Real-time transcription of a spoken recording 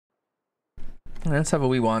Let's have a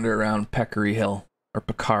wee wander around Peccary Hill, or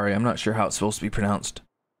Peccary. I'm not sure how it's supposed to be pronounced.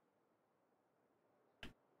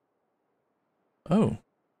 Oh.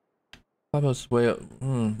 Clubhouse is way up.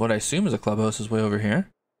 What I assume is a clubhouse is way over here.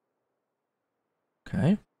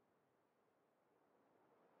 Okay.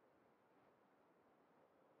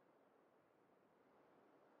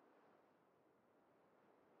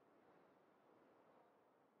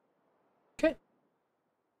 Okay.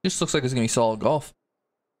 Just looks like it's gonna be solid golf.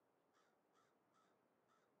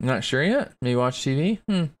 I'm not sure yet. Maybe watch TV?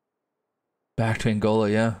 Back to Angola,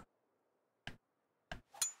 yeah.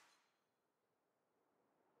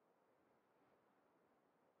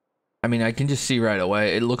 I mean, I can just see right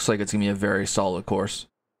away. It looks like it's gonna be a very solid course.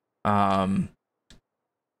 The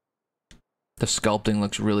sculpting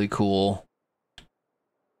looks really cool.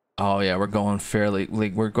 Oh yeah, we're going fairly,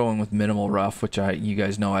 like, we're going with minimal rough, which you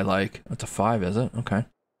guys know I like. It's a 5, is it? Okay.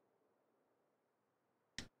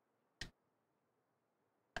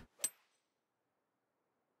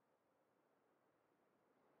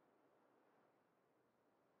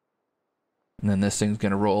 And then this thing's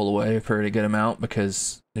gonna roll away for a good amount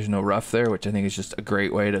because there's no rough there, which I think is just a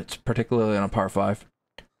great way to, particularly on a par 5.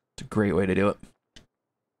 It's a great way to do it.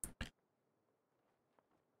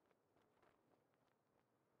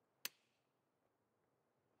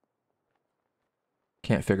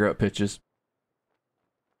 Can't figure out pitches.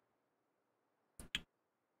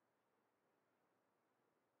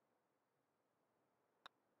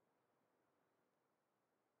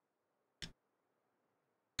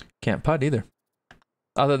 Can't putt either.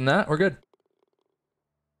 Other than that, we're good.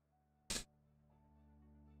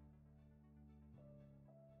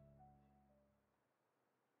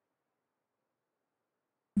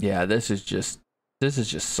 Yeah, this is just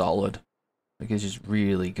solid. Like, it's just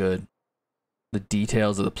really good. The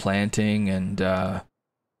details of the planting and the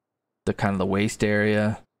kind of the waste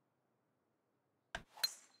area.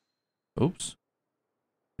 Oops.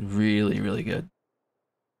 Really, really good.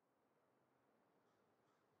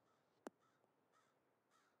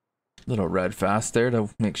 Little red fast there to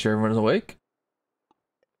make sure everyone's awake.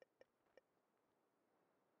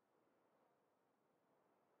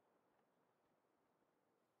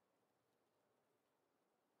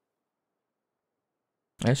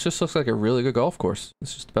 It just looks like a really good golf course.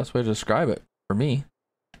 It's just the best way to describe it for me.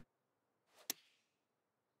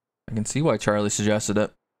 I can see why Charlie suggested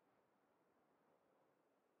it.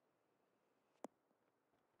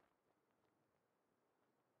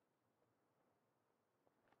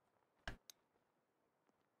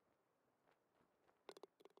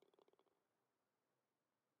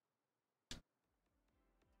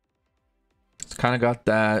 It's kind of got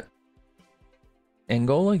that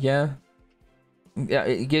Angola, yeah. Yeah,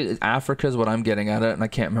 Africa is what I'm getting at it, and I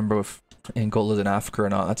can't remember if Angola's in Africa or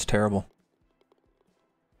not. That's terrible.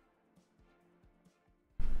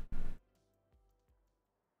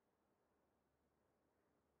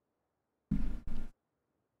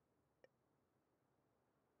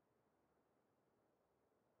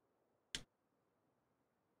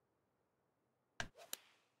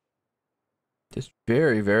 Just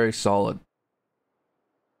very, very solid.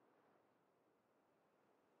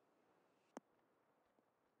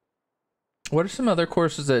 What are some other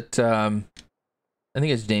courses that, I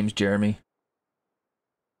think it's James Jeremy.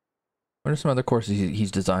 What are some other courses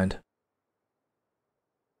he's designed?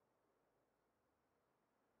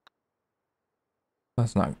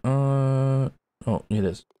 That's not, oh, it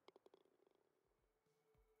is.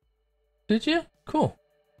 Did you? Cool.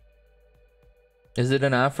 Is it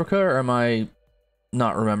in Africa, or am I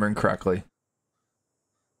not remembering correctly?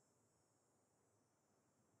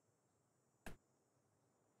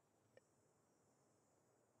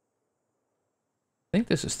 I think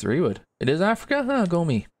this is 3-wood. It is Africa? Huh, go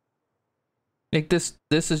me. Like, this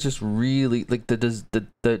is just really, like,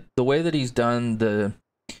 the way that he's done the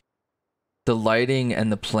lighting and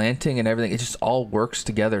the planting and everything, it just all works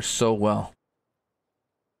together so well.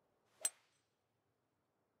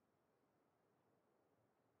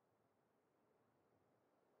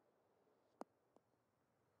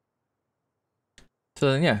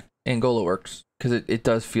 So then, yeah, Angola works because it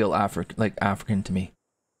does feel African to me.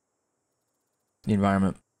 The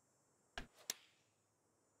environment.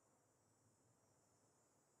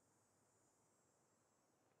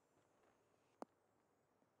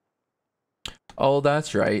 Oh,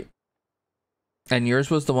 that's right. And yours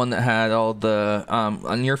was the one that had all the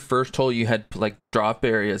on your first hole you had like drop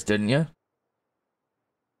areas, didn't you?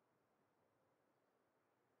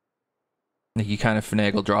 Like, you kind of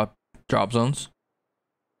finagle drop zones.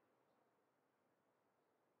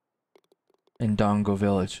 In Dongo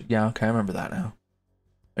Village. Yeah, okay, I remember that now.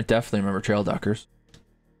 I definitely remember trail duckers.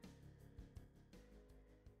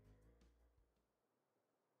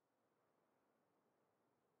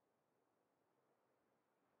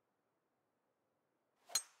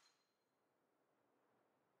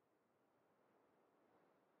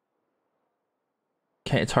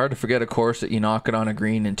 it's hard to forget a course that you knock it on a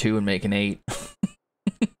green in 2 and make an 8.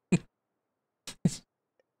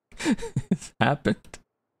 It's happened.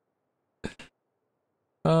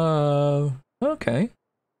 Okay.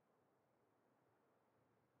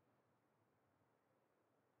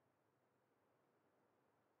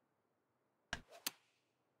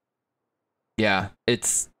 Yeah,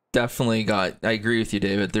 it's definitely got, I agree with you,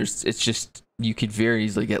 David. It's just, you could very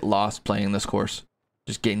easily get lost playing this course.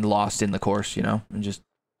 Just getting lost in the course, you know, and just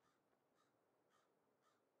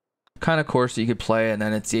kind of course that you could play, and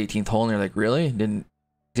then it's the 18th hole and you're like, really? Didn't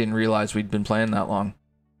realize we'd been playing that long.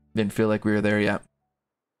 Didn't feel like we were there yet.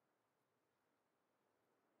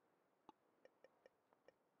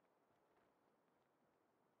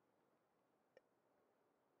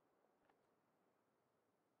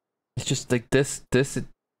 It's just like this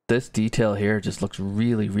detail here just looks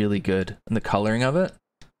really, really good. And the coloring of it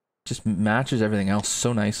just matches everything else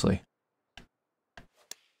so nicely.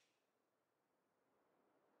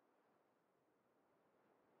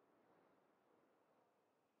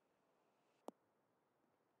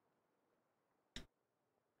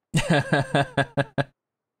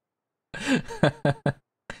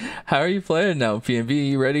 How are you playing now, PNB?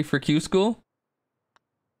 You ready for Q school?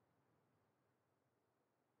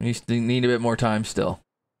 You need a bit more time still.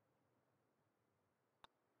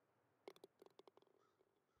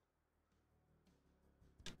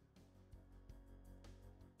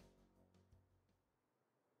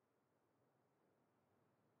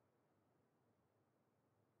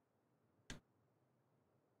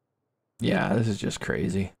 Yeah, this is just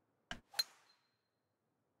crazy.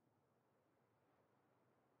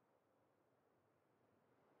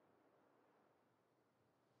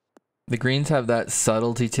 The greens have that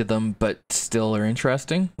subtlety to them, but still are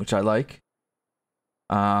interesting, which I like.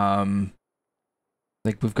 Like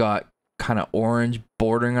we've got kind of orange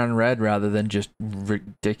bordering on red rather than just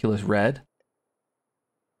ridiculous red.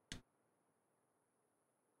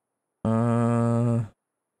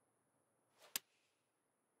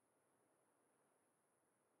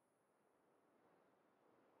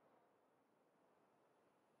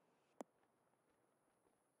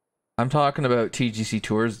 I'm talking about TGC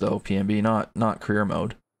Tours though, PNB, not career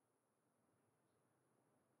mode.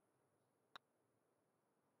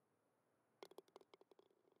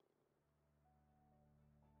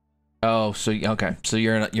 Oh, so okay, so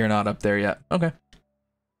you're not up there yet. Okay.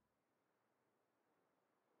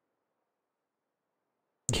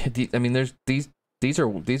 Yeah, I mean, there's these are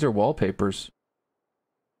wallpapers.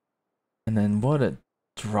 And then what a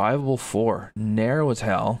drivable 4, narrow as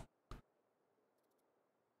hell.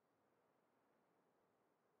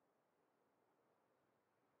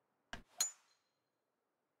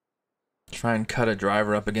 Try and cut a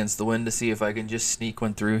driver up against the wind to see if I can just sneak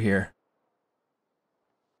one through here.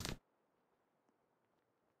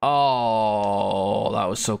 Oh, that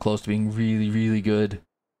was so close to being really, really good.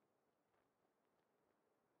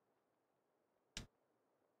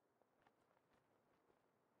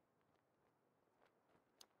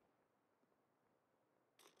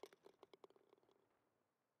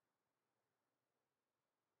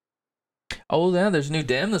 Oh, yeah, there's a new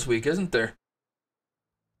dam this week, isn't there?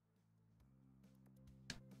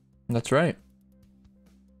 That's right.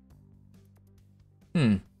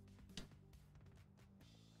 Hmm.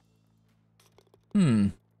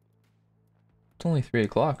 It's only 3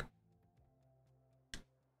 o'clock.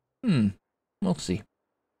 We'll see.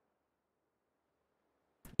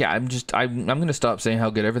 Yeah, I'm gonna stop saying how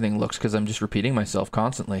good everything looks because I'm just repeating myself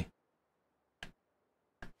constantly.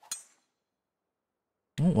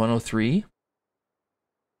 Oh, 103.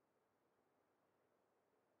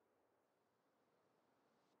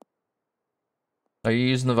 Are you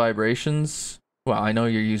using the vibrations? Well, I know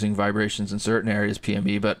you're using vibrations in certain areas,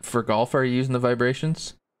 PMB, but for golf, are you using the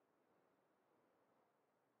vibrations?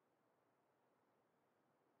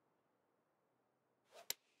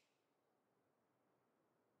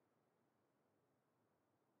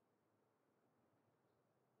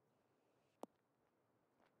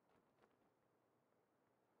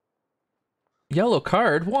 Yellow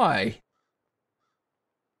card? Why?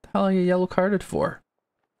 The hell are you yellow carded for?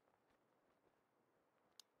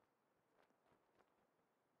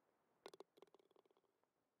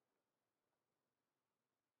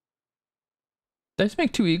 Did I just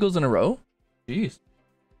make 2 eagles in a row? Jeez.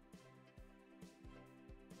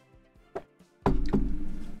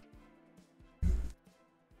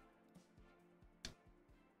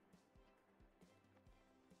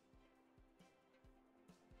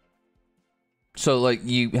 So, like,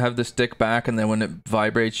 you have the stick back, and then when it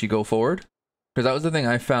vibrates, you go forward? Because that was the thing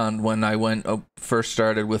I found when I first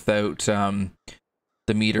started without the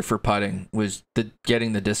the meter for putting was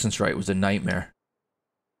getting the distance right was a nightmare.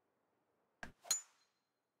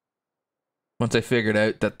 Once I figured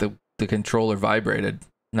out that the controller vibrated,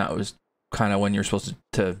 and that was kind of when you're supposed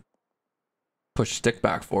to push stick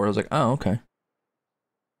back forward, I was like, oh, okay.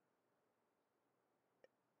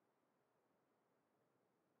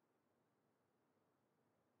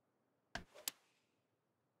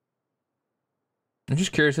 I'm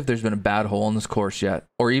just curious if there's been a bad hole in this course yet,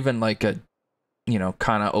 or even like a, you know,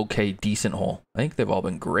 kind of okay, decent hole. I think they've all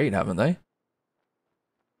been great, haven't they?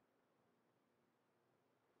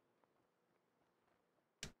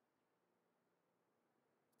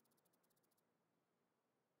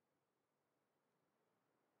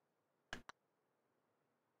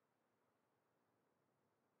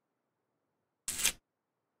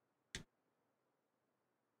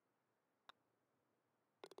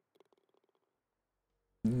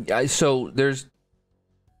 So there's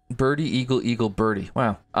birdie, eagle, eagle, birdie.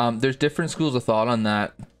 Wow. There's different schools of thought on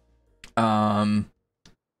that.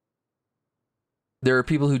 There are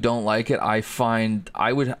people who don't like it. I find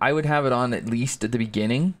I would have it on at least at the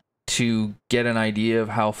beginning to get an idea of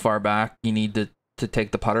how far back you need to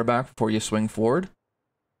take the putter back before you swing forward.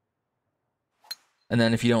 And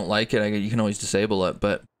then if you don't like it, you can always disable it,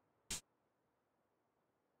 but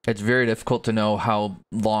it's very difficult to know how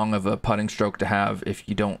long of a putting stroke to have if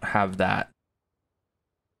you don't have that.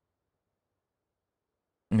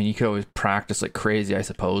 I mean, you could always practice like crazy, I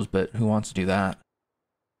suppose, but who wants to do that?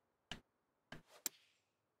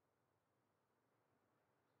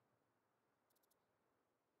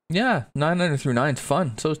 Yeah, 9 under through 9 is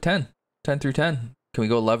fun. So is 10. 10 through 10. Can we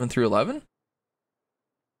go 11 through 11?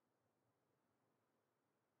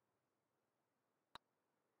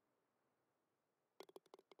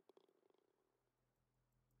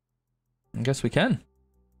 I guess we can.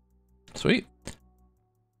 Sweet.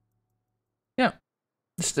 Yeah.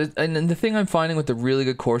 And the thing I'm finding with the really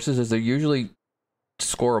good courses is they're usually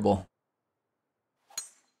scoreable.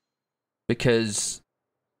 Because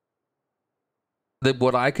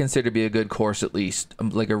what I consider to be a good course, at least,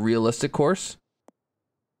 like a realistic course,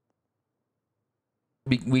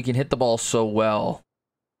 we can hit the ball so well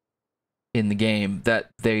in the game that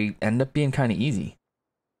they end up being kind of easy.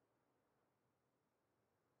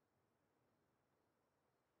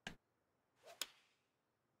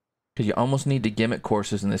 Because you almost need to gimmick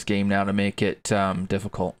courses in this game now to make it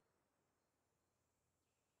difficult.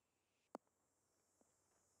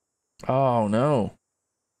 Oh, no.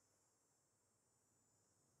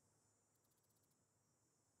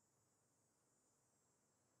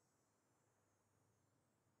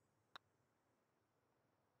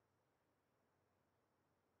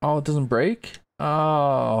 Oh, it doesn't break?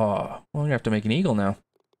 Oh, well, you have to make an eagle now.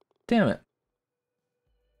 Damn it.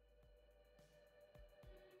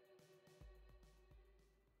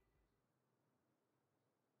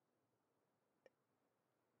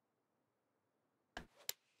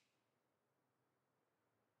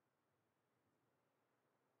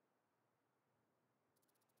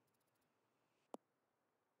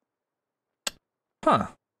 Huh.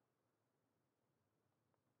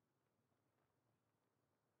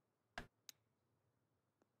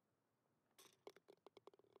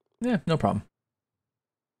 Yeah, no problem.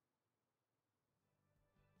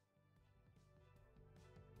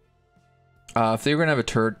 If they were gonna have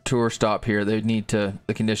a tour stop here, they'd need to.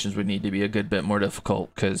 The conditions would need to be a good bit more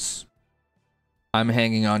difficult because I'm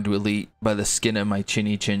hanging on to elite by the skin of my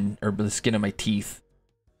chinny chin or by the skin of my teeth,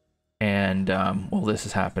 and well, this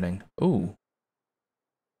is happening. Ooh,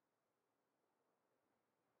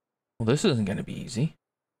 well, this isn't gonna be easy.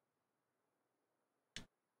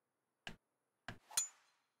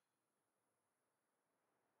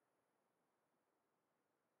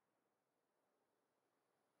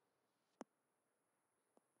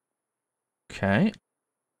 Okay.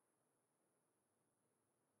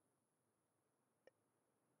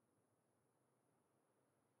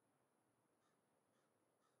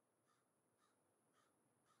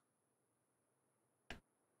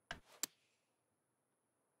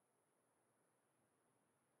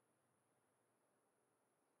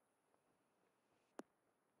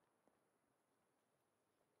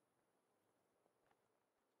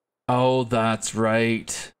 Oh, that's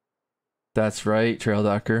right. That's right, Trail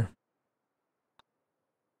Ducker.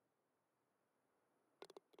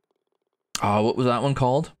 Oh, what was that one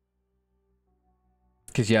called?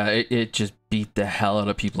 Because, yeah, it just beat the hell out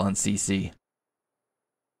of people on CC.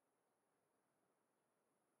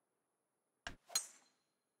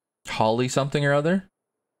 Holly something or other?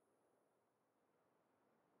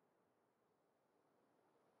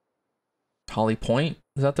 Holly Point?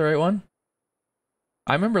 Is that the right one?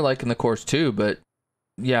 I remember liking the course too, but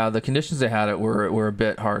yeah, the conditions they had it were a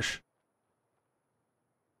bit harsh.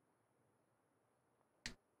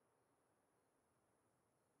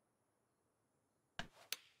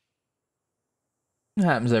 It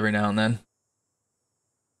happens every now and then.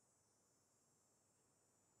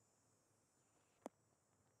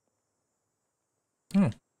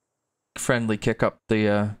 Friendly kick up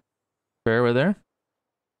the fairway there.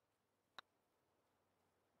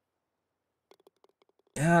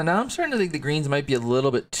 Yeah, now I'm starting to think the greens might be a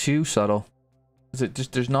little bit too subtle. Is it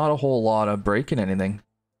just there's not a whole lot of breaking anything.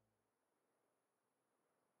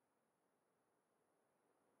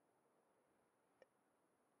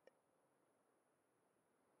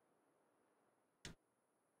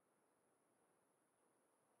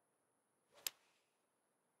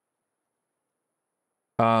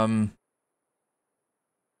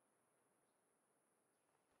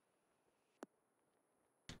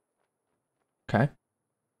 Okay.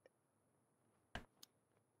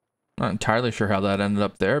 Not entirely sure how that ended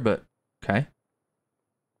up there, but okay.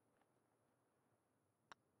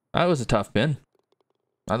 That was a tough pin.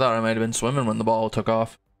 I thought I might have been swimming when the ball took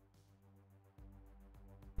off.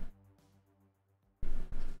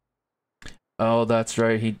 Oh, that's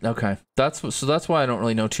right. Okay. That's why I don't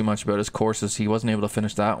really know too much about his courses. He wasn't able to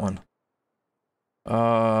finish that one.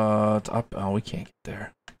 It's up. Oh, we can't get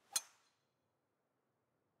there.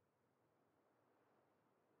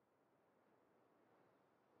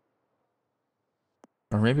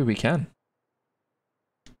 Or maybe we can.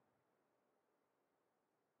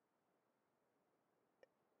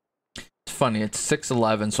 It's funny. It's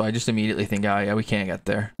 6-11, so I just immediately think, oh, yeah, we can't get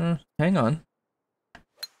there. Hang on.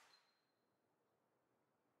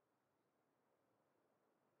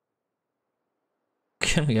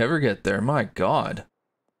 Can we ever get there? My God.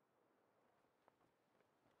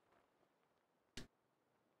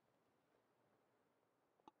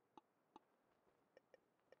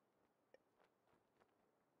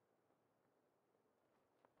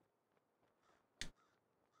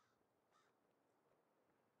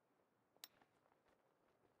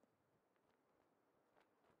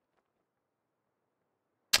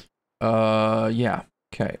 Yeah.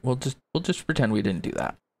 Okay. We'll just pretend we didn't do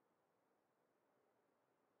that.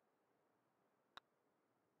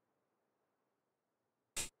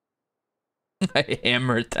 I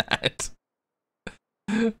hammered that.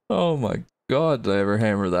 Oh my God, did I ever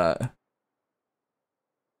hammer that?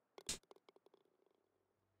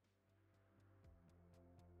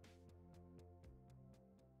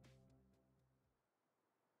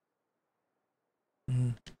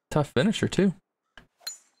 Tough finisher too.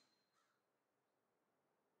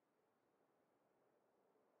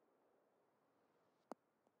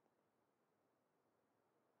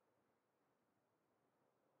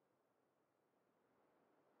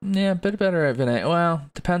 Yeah, a bit better at Vinay. Well,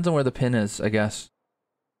 depends on where the pin is, I guess.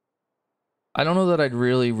 I don't know that I'd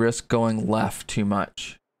really risk going left too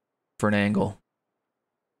much for an angle.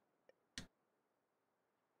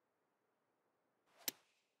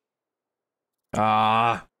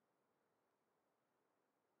 Ah.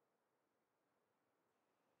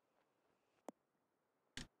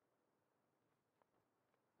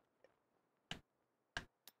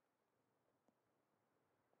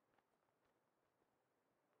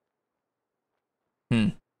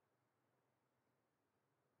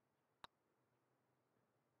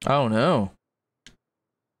 Oh no.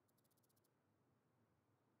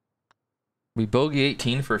 We bogey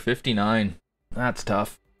 18 for 59. That's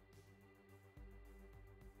tough.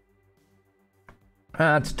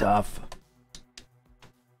 That's tough.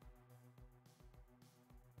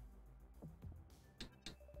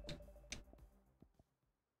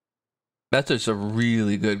 That's just a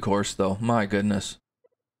really good course though. My goodness.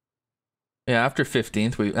 Yeah, after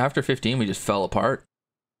 15th, after 15 we just fell apart.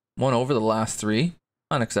 One over the last 3.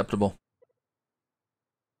 Unacceptable.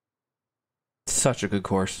 Such a good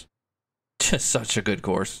course. Just such a good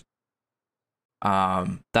course.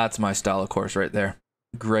 That's my style of course right there.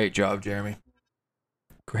 Great job, Jeremy.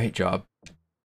 Great job.